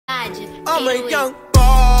I'm a young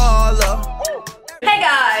baller. Hey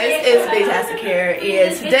guys, it's Baetasticx here,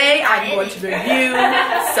 and today I'm going to review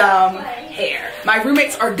some hair. My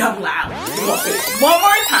roommates are dumb loud. One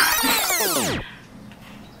more time.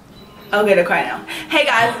 Okay, they're quiet now. Hey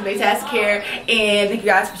guys, it's Baetasticx here, and thank you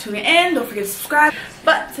guys for tuning in. Don't forget to subscribe.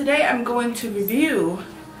 But today I'm going to review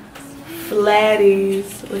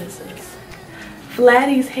Flady's, what is this?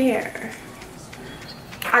 Flady's hair.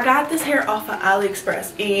 I got this hair off of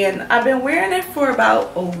AliExpress, and I've been wearing it for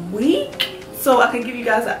about a week. So I can give you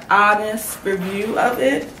guys an honest review of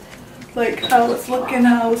it. Like how it's looking,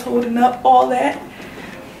 how it's holding up, all that.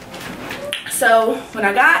 So when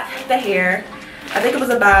I got the hair, I think it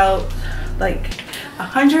was about like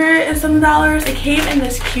 $100 and something. It came in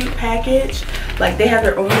this cute package. Like they have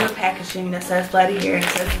their own little packaging that says Flady hair and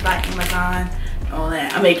it says by Amazon and all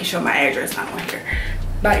that. I'm making sure my address not on here.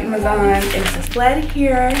 By Amazon, and it says Flady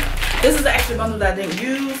hair. This is the extra bundle that I didn't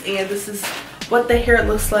use, and this is what the hair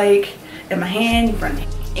looks like in my hand in front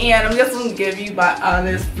of me. And I'm just gonna give you my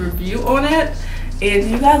honest review on it.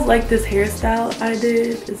 And you guys like this hairstyle I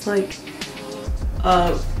did? It's like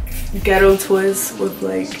a ghetto twist with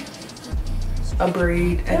like a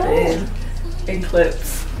braid at the end and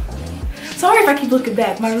clips. Sorry if I keep looking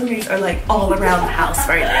back. My roommates are like all around the house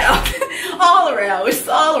right now. All around, it's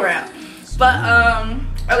all around. But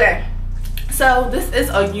okay, so this is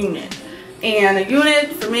a unit. And a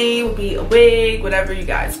unit for me would be a wig, whatever you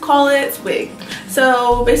guys call it, it's wig.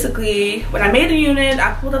 So basically, when I made a unit,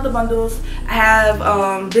 I pulled out the bundles. I have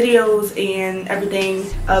videos and everything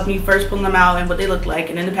of me first pulling them out and what they look like,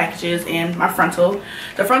 and then the packages and my frontal.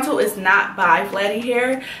 The frontal is not by Flady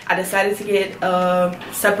hair. I decided to get a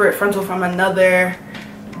separate frontal from another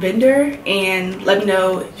vendor, and let me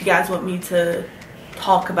know if you guys want me to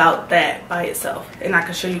talk about that by itself, and I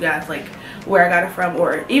can show you guys like where I got it from,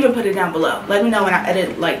 or even put it down below. Let me know when I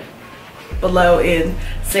edit like below and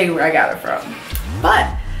say where I got it from.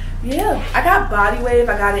 But yeah, I got body wave.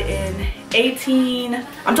 I got it in 18,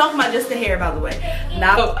 I'm talking about just the hair by the way.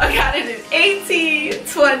 Now I got it in 18,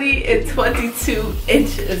 20, and 22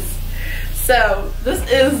 inches. So this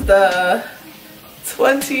is the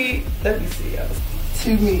 20, let me see,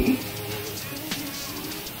 to me.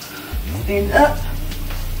 Stand up.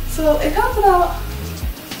 So it comes out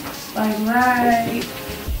like right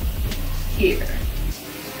here.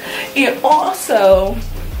 And also,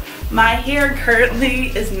 my hair currently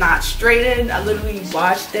is not straightened. I literally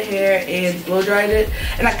washed the hair and blow dried it.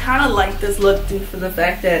 And I kind of like this look due for the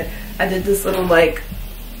fact that I did this little like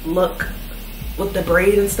look with the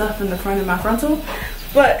braid and stuff in the front of my frontal.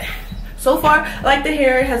 But so far, I like the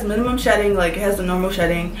hair. It has minimum shedding, like it has the normal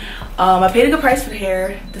shedding. I paid a good price for the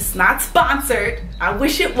hair. This is not sponsored. I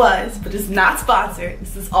wish it was, but it's not sponsored.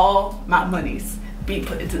 This is all my monies being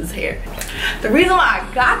put into this hair. The reason why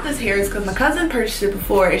I got this hair is because my cousin purchased it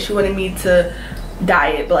before and she wanted me to dye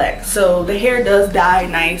it black. So the hair does dye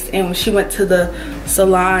nice, and when she went to the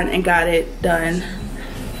salon and got it done.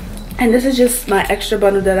 And this is just my extra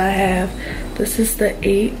bundle that I have. This is the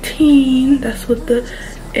 18. That's what the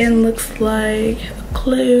end looks like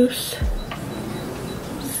close.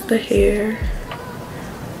 The hair,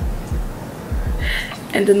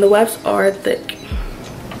 and then the wefts are thick.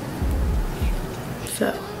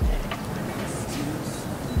 So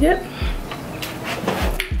yep,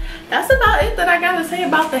 that's about it that I gotta say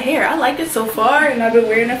about the hair. I like it so far, and I've been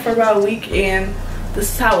wearing it for about a week, and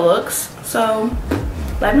this is how it looks. So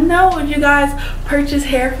let me know if you guys purchase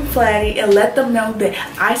hair from Flady, and let them know that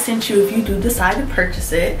I sent you if you do decide to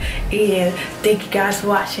purchase it. And thank you guys for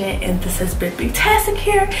watching, and this has been Baetasticx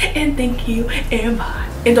here, and thank you and bye.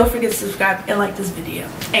 And don't forget to subscribe and like this video,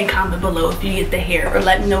 and comment below if you get the hair, or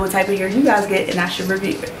let me know what type of hair you guys get and I should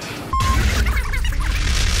review it.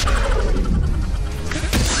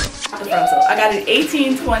 The frontal, I got it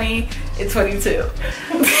 18, 20, and 22.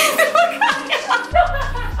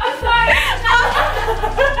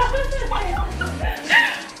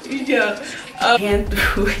 Yeah, hand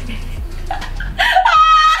through it.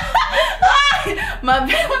 My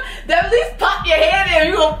please pop your hand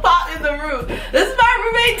in. You gonna pop in the roof. This is my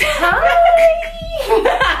roommate.